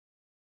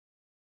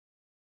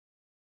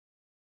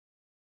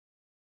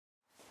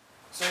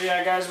So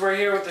yeah guys, we're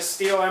here with the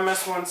Stihl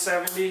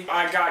MS170.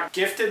 I got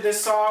gifted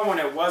this saw when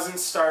it wasn't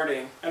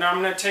starting. And I'm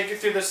going to take you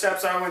through the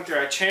steps I went through.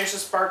 I changed the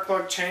spark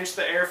plug, changed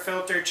the air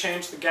filter,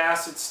 changed the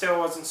gas, it still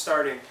wasn't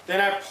starting.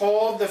 Then I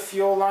pulled the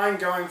fuel line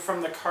going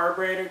from the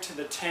carburetor to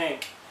the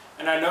tank.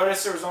 And I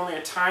noticed there was only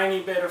a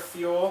tiny bit of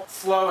fuel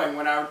flowing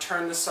when I would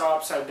turn the saw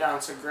upside down,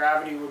 so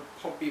gravity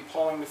would be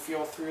pulling the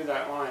fuel through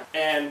that line.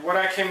 And what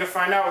I came to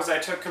find out was I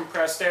took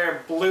compressed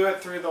air, blew it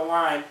through the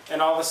line,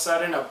 and all of a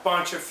sudden a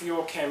bunch of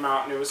fuel came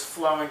out and it was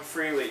flowing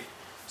freely.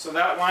 So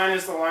that line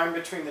is the line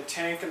between the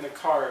tank and the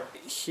carb.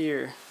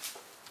 Here,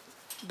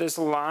 this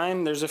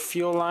line, there's a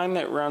fuel line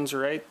that runs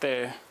right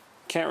there.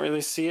 Can't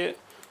really see it,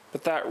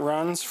 but that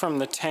runs from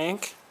the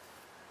tank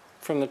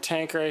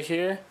right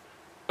here,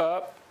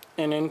 up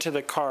and into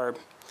the carb.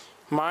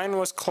 Mine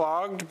was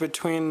clogged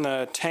between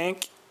the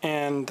tank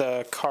and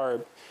the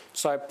carb.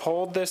 So I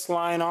pulled this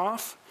line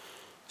off,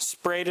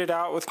 sprayed it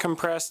out with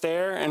compressed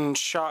air, and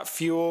shot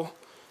fuel.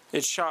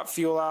 It shot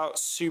fuel out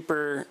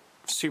super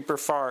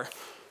far.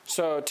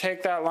 So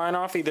take that line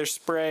off, either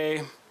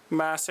spray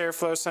mass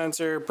airflow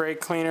sensor,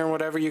 brake cleaner,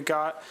 whatever you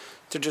got,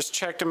 to just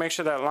check to make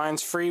sure that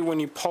line's free.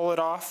 When you pull it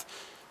off,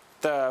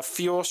 the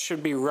fuel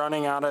should be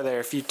running out of there.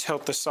 If you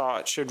tilt the saw,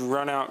 it should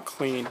run out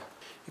clean.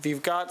 If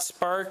you've got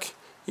spark,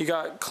 you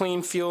got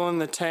clean fuel in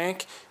the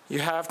tank, you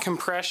have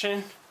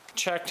compression,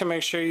 check to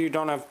make sure you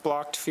don't have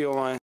blocked fuel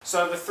line.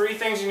 So the three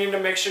things you need to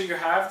make sure you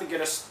have to get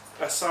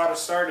a saw to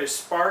start is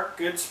spark,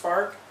 good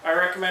spark. I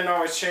recommend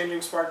always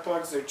changing spark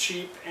plugs, they're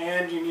cheap,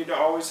 and you need to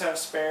always have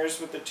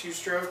spares with the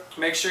two-stroke.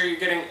 Make sure you're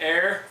getting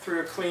air through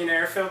a clean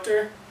air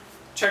filter.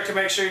 Check to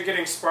make sure you're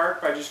getting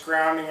spark by just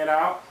grounding it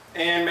out.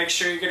 And make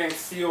sure you're getting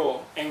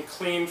fuel, and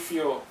clean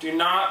fuel. Do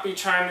not be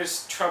trying to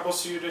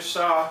troubleshoot a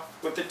saw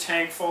with the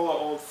tank full of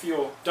old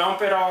fuel.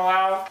 Dump it all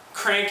out,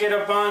 crank it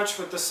a bunch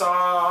with the saw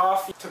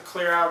off to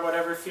clear out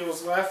whatever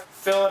fuel's left.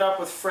 Fill it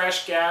up with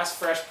fresh gas,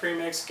 fresh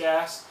premixed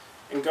gas,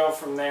 and go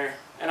from there.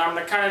 And I'm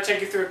going to kind of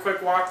take you through a quick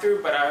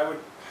walkthrough, but I would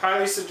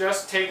highly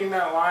suggest taking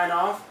that line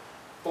off,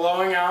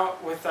 blowing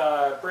out with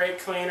a brake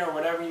cleaner or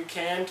whatever you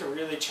can to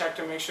really check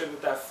to make sure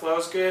that that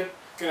flows good.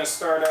 It's going to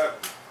start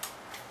up.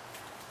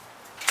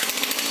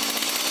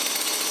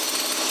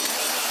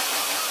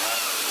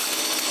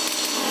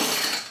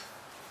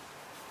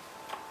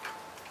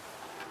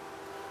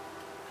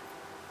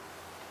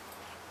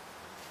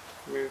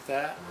 Move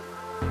that.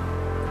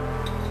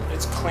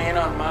 It's clean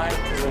on mine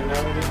because I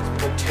know it is,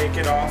 but take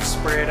it off,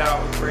 spray it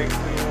out with brake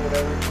cleaner or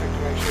whatever, check to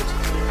make sure it's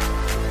clean.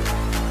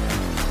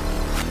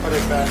 Put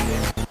it back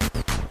in.